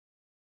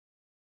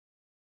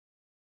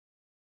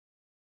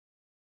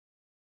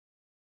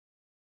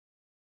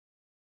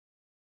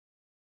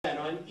And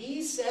on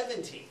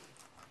E17,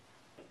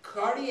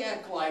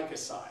 cardiac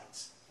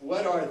glycosides,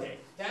 what are they?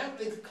 That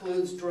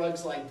includes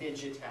drugs like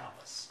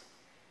DIGITALIS.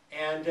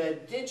 And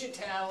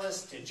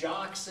DIGITALIS,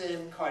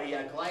 digoxin,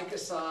 cardiac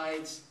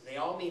glycosides, they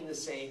all mean the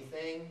same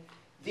thing.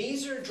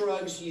 These are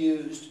drugs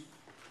used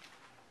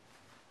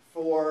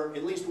for,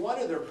 at least one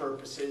of their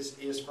purposes,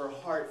 is for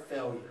heart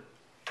failure.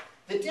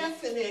 The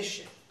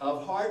definition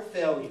of heart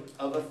failure,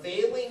 of a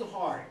failing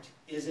heart,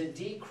 is a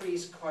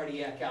decreased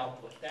cardiac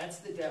output. That's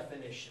the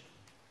definition.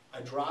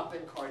 A drop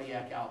in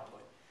cardiac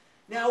output.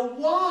 Now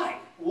why?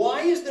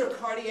 Why is their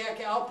cardiac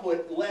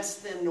output less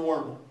than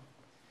normal?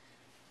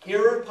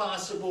 Here are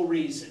possible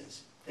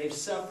reasons. They've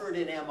suffered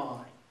an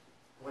MI.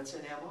 What's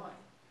an MI?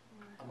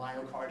 A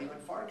myocardial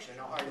infarction,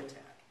 a heart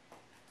attack.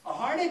 A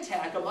heart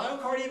attack, a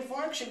myocardial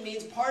infarction,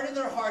 means part of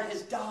their heart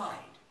has died.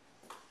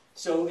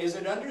 So is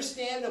it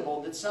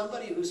understandable that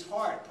somebody whose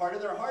heart, part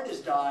of their heart has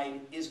died,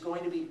 is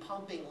going to be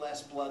pumping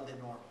less blood than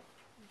normal?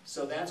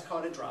 So that's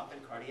called a drop in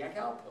cardiac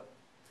output.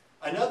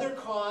 Another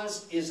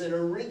cause is an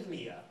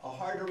arrhythmia, a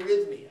heart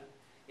arrhythmia.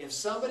 If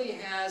somebody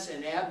has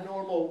an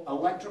abnormal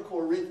electrical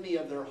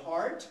arrhythmia of their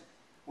heart,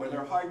 where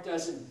their heart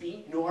doesn't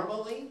beat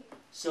normally,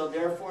 so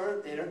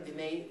therefore they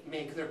may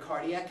make their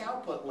cardiac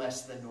output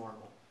less than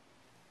normal.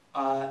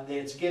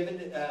 It's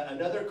given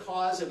another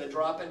cause of a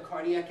drop in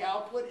cardiac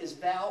output is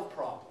valve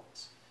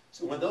problems.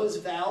 So when those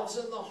valves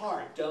in the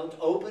heart don't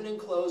open and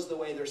close the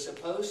way they're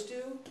supposed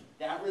to,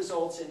 that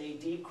results in a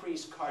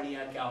decreased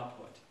cardiac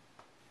output.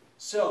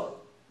 So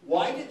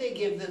why did they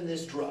give them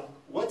this drug?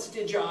 What's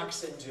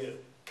digoxin do?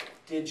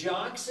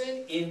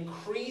 Digoxin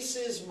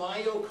increases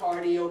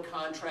myocardial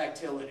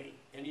contractility.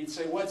 And you'd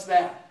say, what's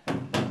that?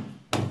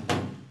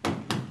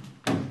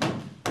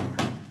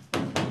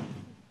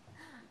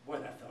 Boy,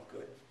 that felt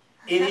good.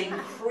 It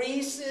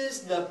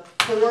increases the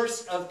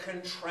force of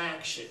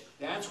contraction.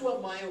 That's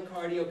what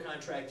myocardial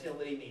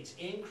contractility means.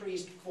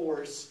 Increased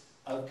force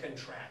of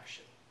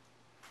contraction.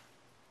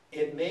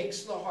 It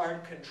makes the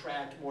heart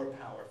contract more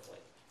powerfully.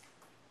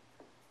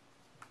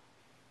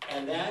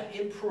 And that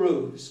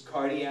improves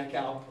cardiac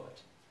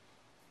output.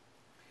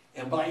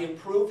 And by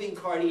improving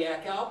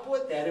cardiac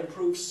output, that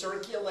improves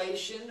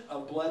circulation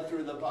of blood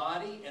through the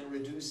body and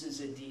reduces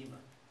edema.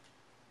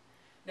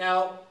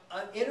 Now,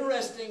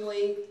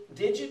 interestingly,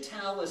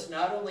 digitalis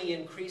not only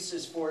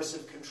increases force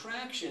of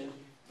contraction,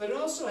 but it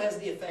also has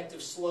the effect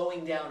of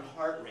slowing down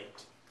heart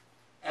rate.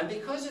 And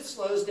because it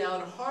slows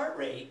down heart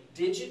rate,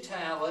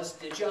 digitalis,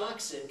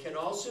 digoxin, can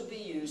also be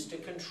used to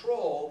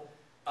control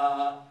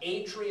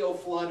atrial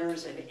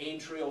flutters and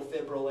atrial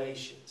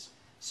fibrillations.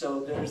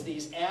 So there's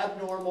these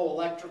abnormal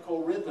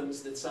electrical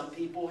rhythms that some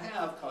people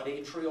have called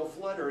atrial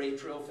flutter,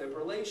 atrial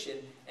fibrillation,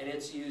 and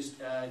it's used,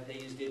 they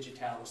use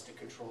digitalis to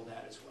control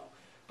that as well.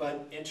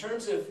 But in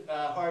terms of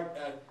heart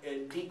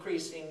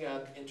decreasing,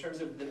 in terms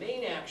of the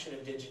main action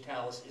of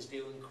digitalis is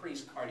to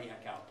increase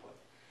cardiac output.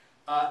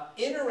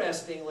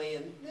 Interestingly,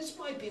 and this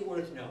might be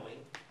worth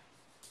knowing,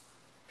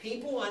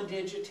 people on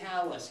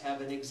digitalis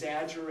have an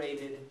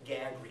exaggerated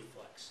gag reflex.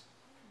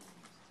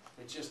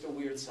 It's just a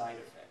weird side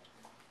effect.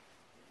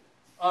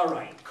 All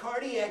right,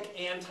 cardiac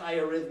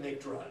anti-arrhythmic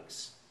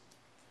drugs.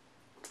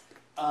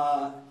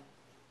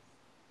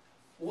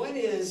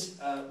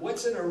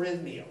 What's an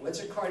arrhythmia?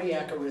 What's a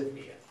cardiac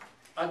arrhythmia?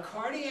 A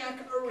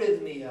cardiac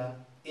arrhythmia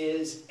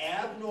is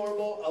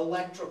abnormal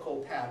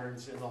electrical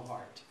patterns in the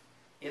heart.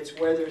 It's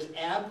where there's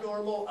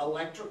abnormal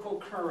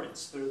electrical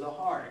currents through the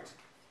heart.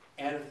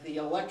 And if the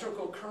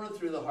electrical current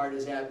through the heart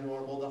is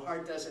abnormal, the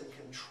heart doesn't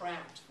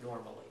contract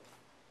normally.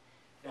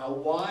 Now,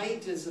 why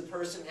does the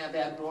person have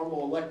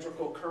abnormal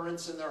electrical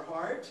currents in their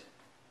heart?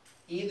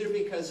 Either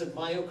because of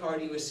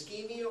myocardial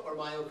ischemia or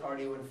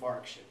myocardial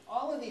infarction.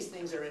 All of these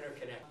things are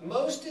interconnected.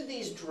 Most of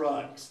these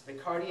drugs, the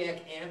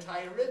cardiac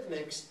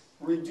antiarrhythmics,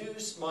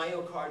 reduce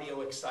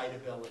myocardial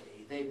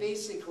excitability. They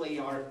basically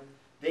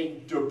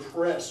they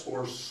depress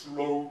or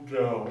slow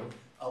down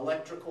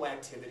electrical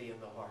activity in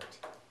the heart.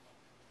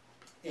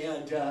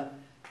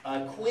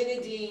 And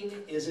quinidine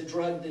is a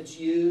drug that's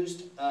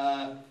used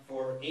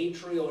for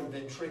atrial and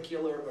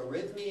ventricular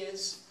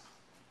arrhythmias.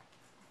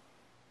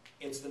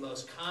 It's the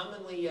most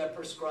commonly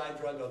prescribed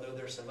drug, although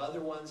there's some other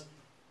ones.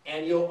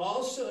 And you'll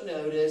also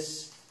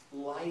notice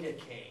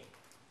lidocaine.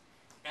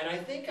 And I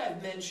think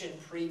I've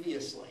mentioned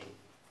previously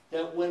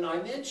that when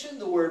I mention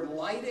the word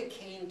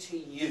lidocaine to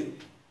you,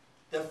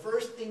 the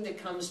first thing that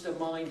comes to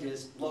mind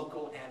is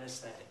local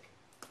anesthetic.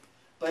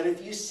 But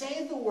if you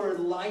say the word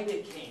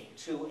lidocaine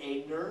to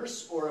a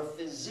nurse or a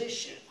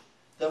physician,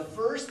 the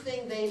first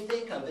thing they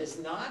think of is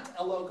not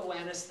a local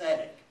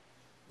anesthetic.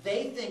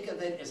 They think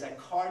of it as a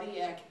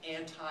cardiac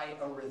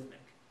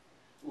anti-arrhythmic.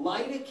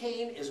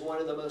 Lidocaine is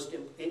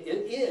it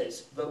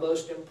is the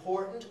most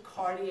important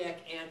cardiac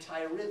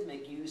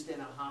anti-arrhythmic used in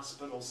a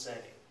hospital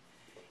setting.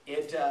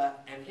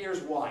 And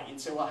here's why. You'd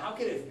say, well, how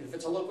could it, if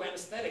it's a local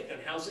anesthetic, then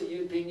how's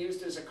it being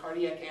used as a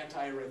cardiac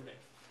anti-arrhythmic?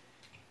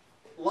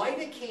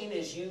 Lidocaine,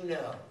 as you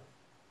know,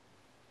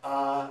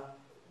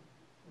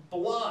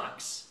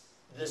 blocks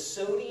the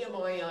sodium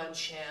ion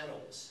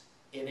channels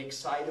in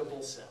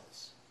excitable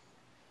cells.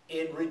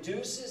 it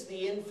reduces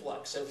the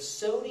influx of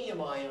sodium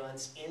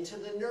ions into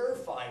the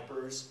nerve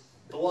fibers,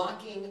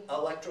 blocking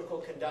electrical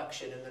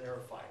conduction in the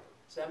nerve fiber.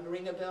 Does that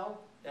ring a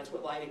bell? That's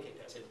what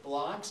lidocaine does. It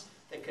blocks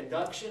the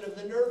conduction of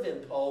the nerve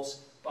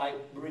impulse by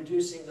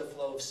reducing the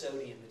flow of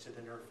sodium into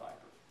the nerve fiber.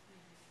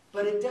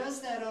 But it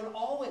does that on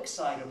all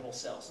excitable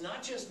cells,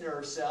 not just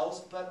nerve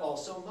cells, but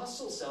also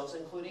muscle cells,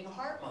 including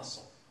heart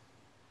muscle.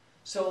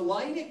 So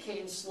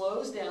lidocaine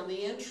slows down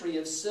the entry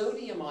of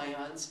sodium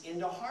ions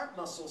into heart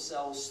muscle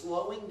cells,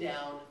 slowing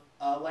down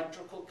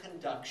electrical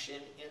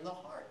conduction in the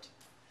heart.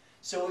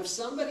 So if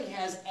somebody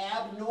has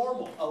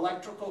abnormal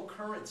electrical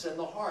currents in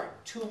the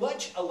heart, too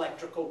much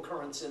electrical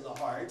currents in the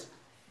heart,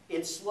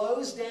 it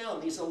slows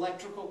down these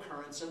electrical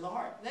currents in the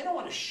heart. They don't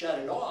want to shut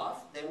it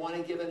off. They want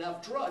to give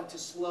enough drug to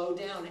slow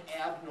down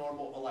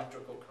abnormal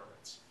electrical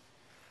currents.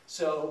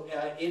 So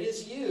it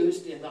is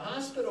used in the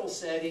hospital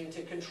setting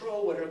to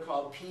control what are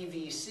called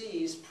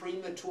PVCs,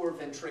 premature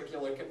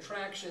ventricular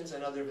contractions,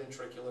 and other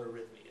ventricular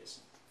arrhythmias.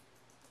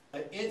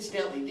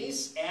 Incidentally,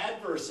 these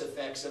adverse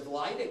effects of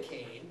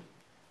lidocaine,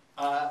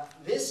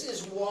 this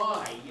is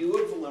why you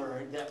have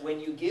learned that when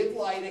you give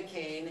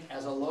lidocaine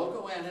as a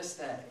local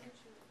anesthetic,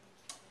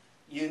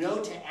 you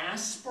know to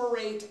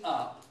aspirate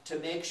up to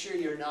make sure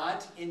you're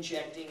not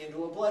injecting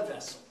into a blood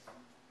vessel.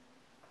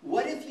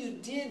 What if you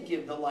did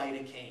give the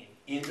lidocaine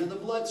into the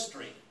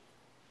bloodstream?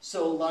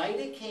 So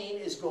lidocaine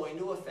is going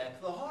to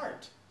affect the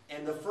heart.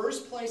 And the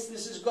first place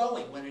this is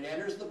going when it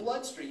enters the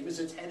bloodstream is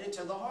it's headed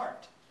to the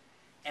heart.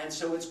 And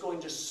so it's going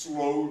to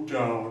slow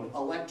down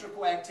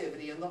electrical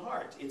activity in the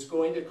heart. It's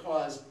going to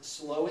cause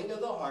slowing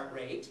of the heart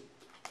rate.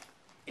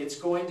 It's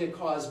going to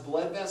cause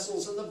blood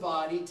vessels in the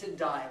body to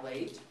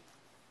dilate.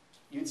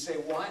 You'd say,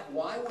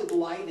 why would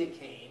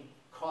lidocaine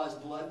cause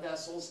blood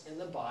vessels in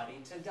the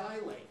body to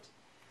dilate?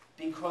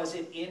 Because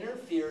it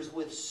interferes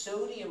with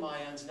sodium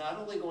ions not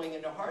only going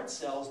into heart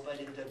cells, but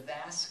into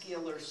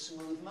vascular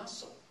smooth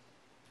muscle.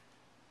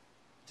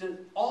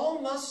 All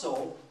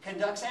muscle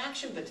conducts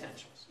action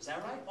potentials. Is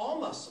that right? All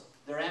muscle.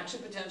 There are action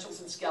potentials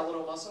in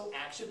skeletal muscle,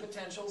 action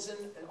potentials in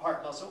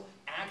heart muscle,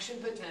 action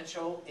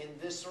potential in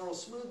visceral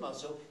smooth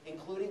muscle,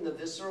 including the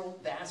visceral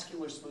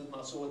vascular smooth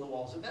muscle in the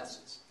walls of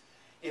vessels.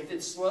 If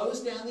it slows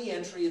down the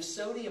entry of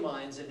sodium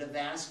ions into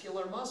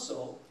vascular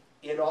muscle,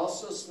 it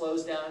also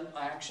slows down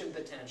action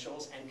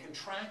potentials and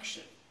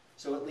contraction.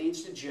 So it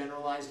leads to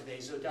generalized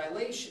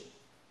vasodilation.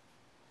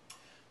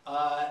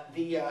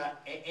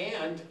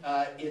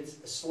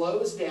 It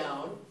slows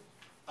down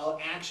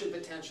action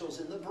potentials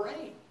in the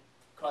brain,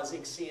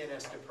 causing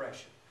CNS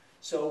depression.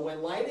 So when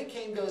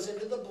lidocaine goes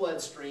into the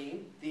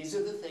bloodstream, these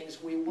are the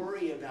things we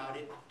worry about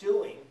it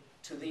doing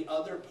to the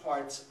other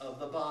parts of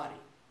the body.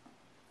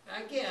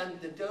 Again,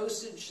 the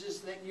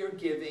dosages that you're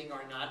giving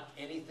are not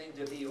anything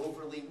to be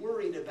overly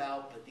worried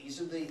about, but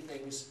these are the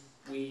things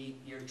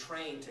you're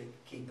trained to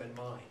keep in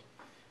mind.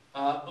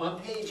 On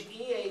page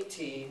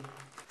E18,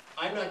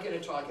 I'm not going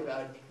to talk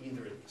about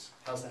either of these.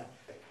 How's that?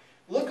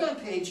 Look on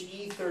page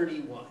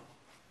E31.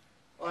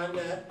 On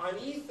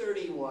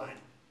E31,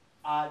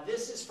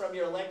 this is from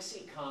your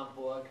lexicon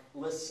book,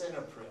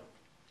 Lisinopril.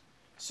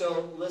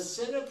 So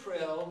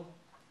Lisinopril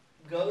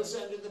goes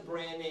under the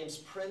brand names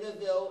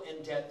Prinavil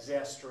and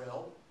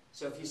Dezestril.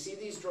 So if you see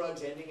these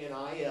drugs ending in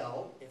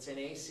IL, it's an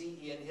ACE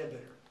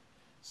inhibitor.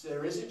 So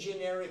there is a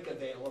generic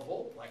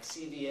available, like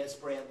CVS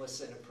brand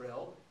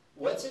Lisinopril.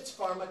 What's its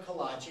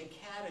pharmacologic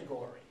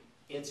category?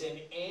 It's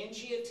an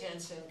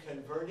angiotensin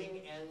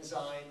converting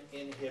enzyme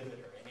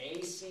inhibitor, an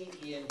ACE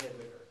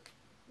inhibitor.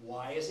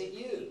 Why is it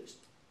used?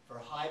 For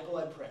high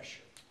blood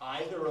pressure,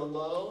 either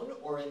alone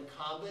or in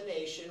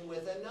combination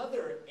with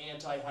another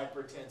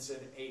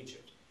antihypertensive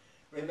agent.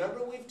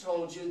 Remember, we've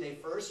told you they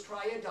first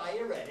try a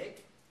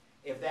diuretic.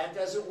 If that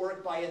doesn't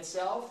work by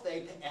itself,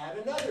 they add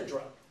another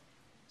drug.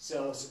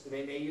 So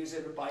they may use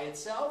it by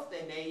itself,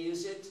 they may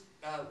use it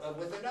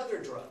with another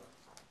drug.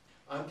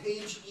 On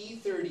page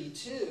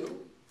E32,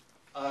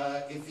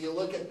 if you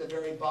look at the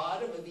very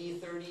bottom of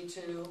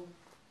E32,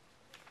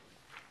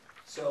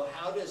 so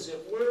how does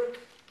it work?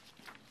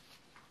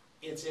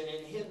 It's an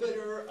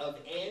inhibitor of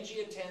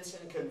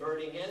angiotensin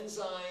converting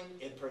enzyme.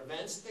 It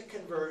prevents the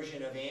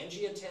conversion of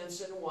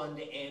angiotensin 1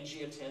 to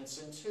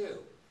angiotensin 2.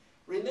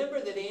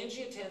 Remember that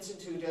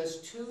angiotensin 2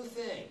 does two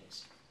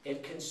things.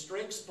 It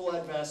constricts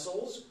blood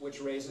vessels, which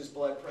raises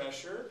blood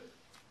pressure,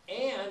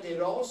 and it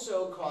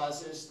also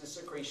causes the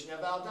secretion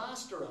of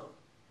aldosterone,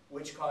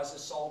 which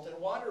causes salt and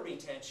water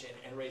retention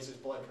and raises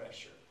blood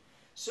pressure.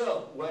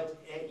 So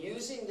what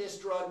using this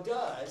drug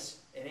does,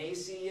 an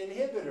ACE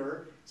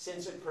inhibitor,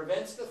 since it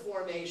prevents the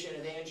formation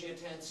of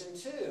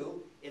angiotensin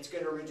 2, it's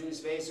going to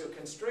reduce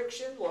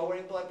vasoconstriction,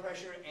 lowering blood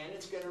pressure, and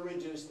it's going to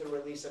reduce the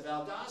release of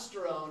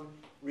aldosterone,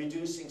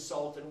 reducing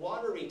salt and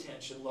water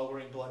retention,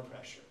 lowering blood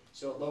pressure.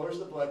 So it lowers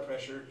the blood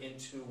pressure in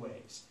two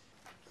ways.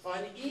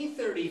 On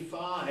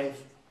E35,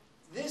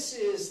 this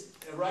is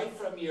right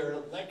from your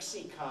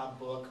lexicon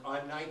book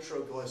on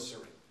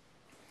nitroglycerin.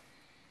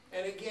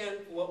 And again,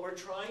 what we're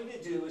trying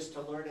to do is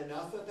to learn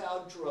enough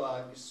about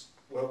drugs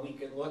where we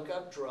can look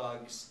up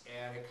drugs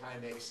and it kind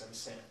of makes some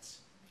sense.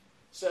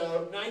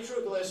 So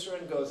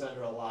nitroglycerin goes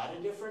under a lot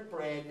of different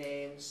brand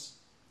names.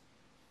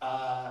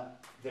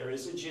 There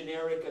is a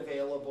generic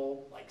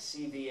available, like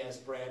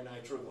CVS brand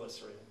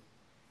nitroglycerin.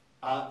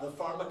 The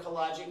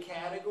pharmacologic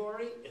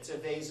category, it's a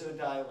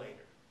vasodilator.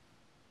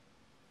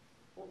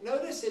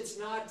 Notice it's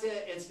not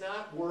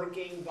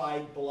working by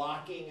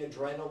blocking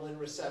adrenaline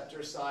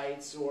receptor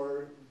sites,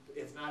 or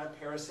it's not a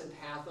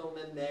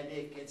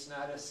parasympathomimetic, it's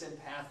not a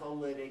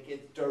sympatholytic.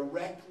 It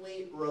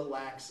directly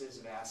relaxes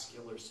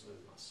vascular smooth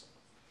muscle.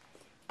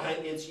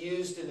 And it's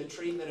used in the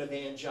treatment of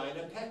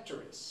angina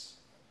pectoris.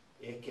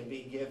 It can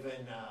be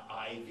given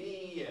IV,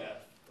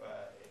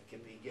 it can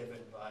be given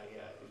by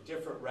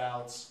different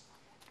routes.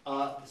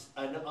 An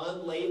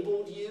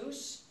unlabeled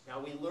use,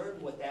 now we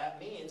learned what that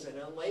means. An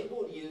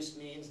unlabeled use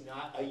means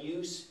not a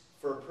use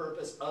for a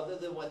purpose other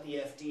than what the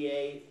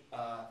FDA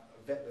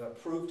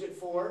approved it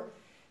for,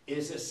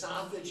 is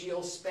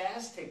esophageal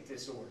spastic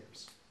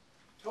disorders.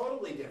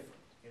 Totally different,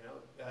 you know,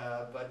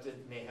 but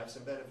it may have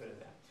some benefit of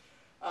that.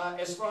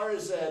 As far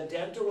as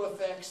dental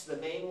effects, the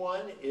main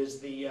one is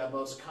the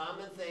most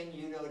common thing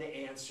you know to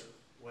answer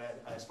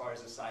as far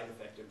as the side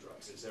effect of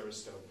drugs, is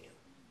xerostomia.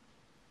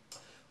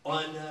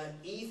 On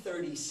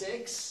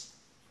E36,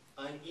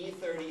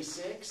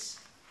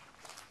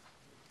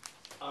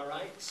 all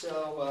right,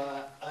 so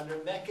under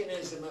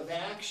mechanism of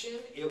action,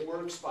 it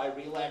works by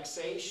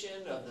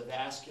relaxation of the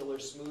vascular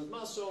smooth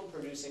muscle,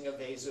 producing a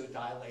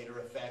vasodilator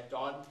effect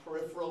on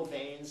peripheral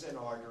veins and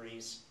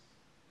arteries.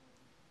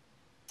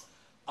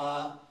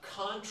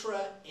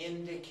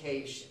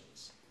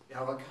 Contraindications.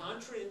 Now, a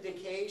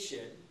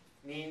contraindication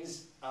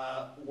means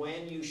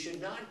when you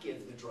should not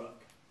give the drug.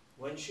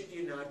 When should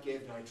you not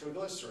give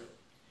nitroglycerin?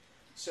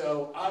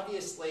 So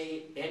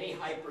obviously, any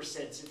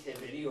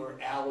hypersensitivity or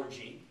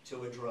allergy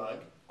to a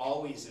drug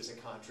always is a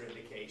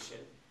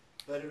contraindication,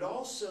 but it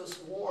also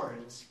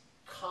warns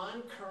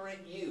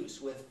concurrent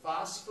use with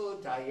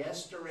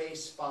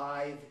phosphodiesterase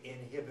 5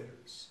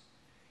 inhibitors.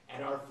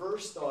 And our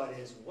first thought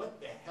is,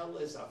 what the hell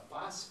is a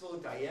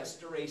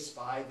phosphodiesterase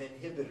 5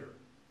 inhibitor?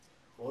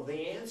 Well,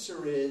 the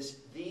answer is,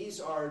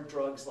 these are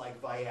drugs like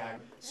Viagra.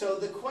 So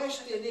the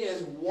question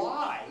is,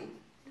 why?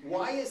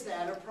 Why is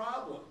that a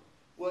problem?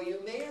 Well, you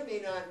may or may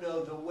not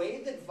know the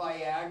way that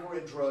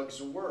Viagra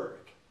drugs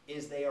work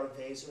is they are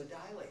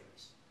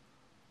vasodilators.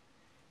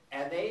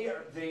 And they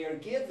are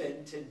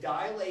given to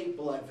dilate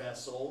blood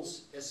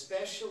vessels,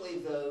 especially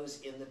those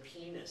in the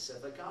penis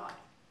of a guy.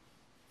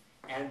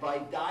 And by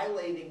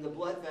dilating the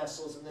blood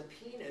vessels in the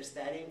penis,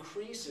 that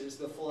increases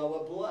the flow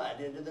of blood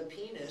into the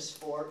penis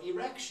for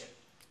erection.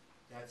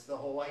 That's the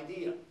whole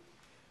idea.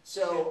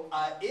 So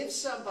if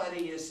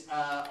somebody is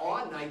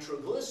on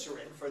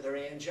nitroglycerin for their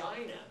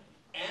angina,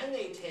 and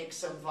they take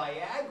some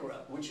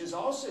Viagra, which is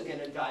also going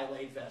to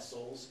dilate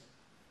vessels,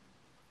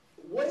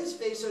 what does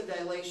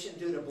vasodilation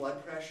do to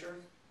blood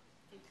pressure?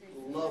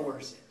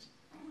 Lowers it.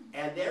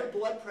 And their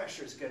blood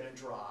pressure is going to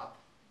drop.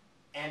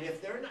 And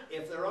if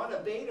they're on a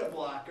beta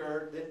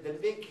blocker, the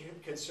big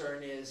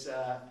concern is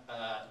the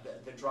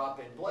drop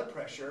in blood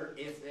pressure.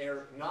 If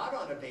they're not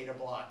on a beta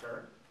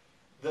blocker,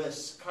 the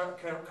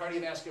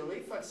cardiovascular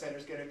reflex center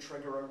is going to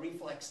trigger a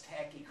reflex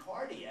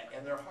tachycardia,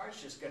 and their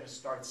heart's just going to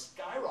start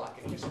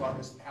skyrocketing as far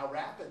as how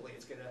rapidly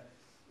it's going to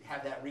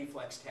have that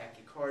reflex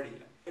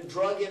tachycardia. In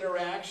drug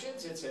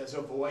interactions, it says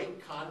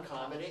avoid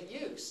concomitant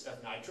use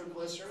of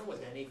nitroglycerin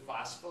with any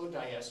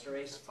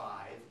phosphodiesterase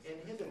 5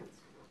 inhibitor,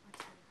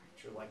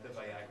 which are like the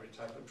Viagra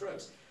type of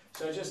drugs.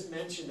 So I just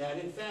mentioned that.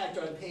 In fact,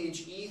 on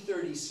page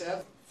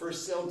E37, for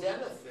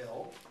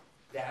sildenafil,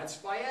 that's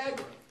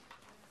Viagra.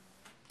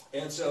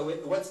 And so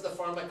what's the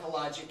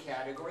pharmacologic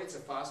category? It's a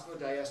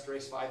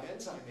phosphodiesterase 5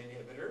 enzyme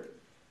inhibitor.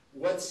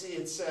 What's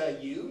its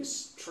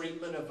use?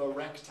 Treatment of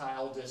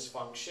erectile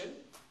dysfunction.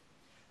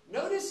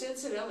 Notice,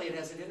 incidentally, it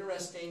has an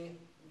interesting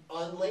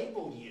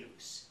unlabeled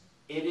use.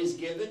 It is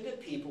given to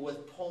people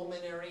with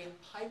pulmonary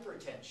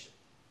hypertension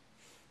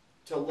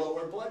to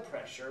lower blood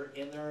pressure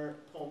in their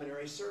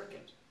pulmonary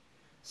circuit.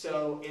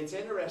 So it's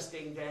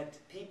interesting that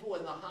people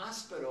in the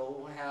hospital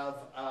who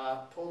have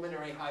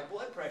pulmonary high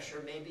blood pressure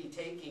may be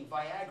taking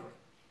Viagra.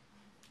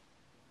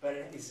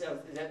 But so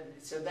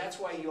that's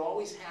why you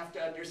always have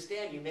to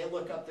understand. You may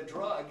look up the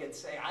drug and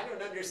say, I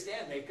don't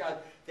understand. They've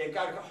got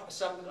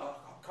some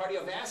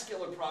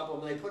cardiovascular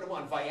problem, and they put them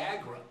on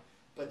Viagra,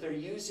 but they're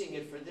using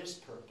it for this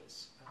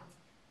purpose.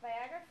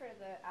 Viagra for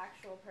the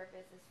actual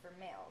purpose is for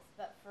males,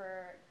 but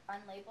for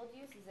unlabeled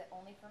use, is it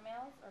only for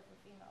males or for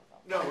females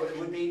also? No, it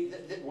would be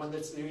when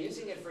they're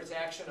using it for its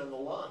action on the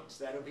lungs.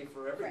 That would be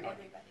for everybody. For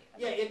everybody.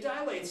 Okay. Yeah, it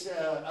dilates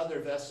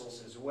other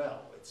vessels as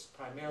well. It's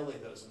primarily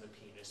those in the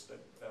penis, but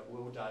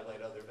will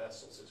dilate other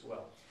vessels as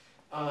well.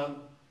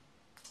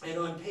 And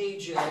on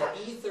page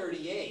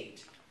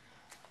E38,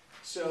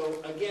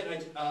 so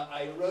again,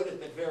 I wrote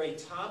at the very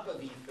top of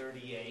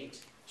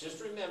E38,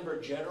 just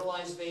remember,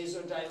 generalized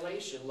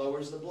vasodilation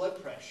lowers the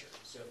blood pressure.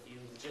 So if you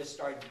just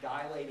start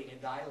dilating and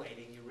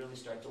dilating, you really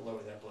start to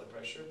lower that blood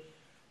pressure.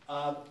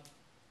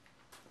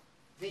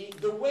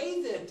 The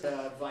way that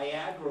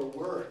Viagra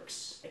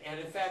works, and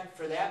in fact,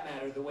 for that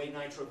matter, the way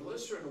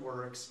nitroglycerin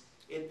works,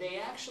 They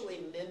actually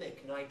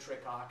mimic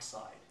nitric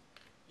oxide.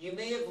 You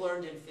may have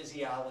learned in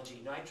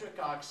physiology, nitric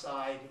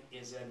oxide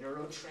is a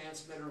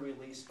neurotransmitter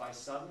released by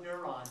some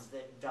neurons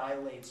that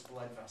dilates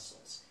blood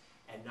vessels.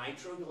 And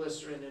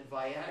nitroglycerin and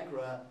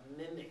Viagra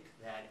mimic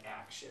that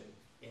action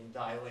in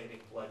dilating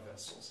blood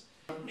vessels.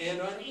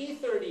 And on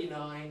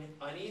E39,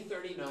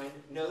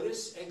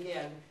 notice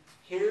again,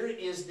 here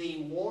is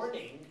the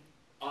warning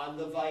on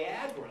the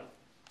Viagra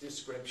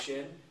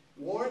description.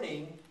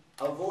 Warning,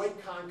 avoid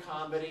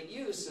concomitant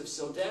use of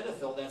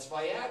sildenafil, that's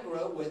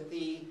Viagra, with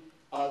the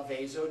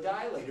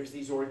vasodilators,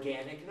 these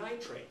organic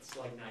nitrates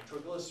like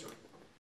nitroglycerin.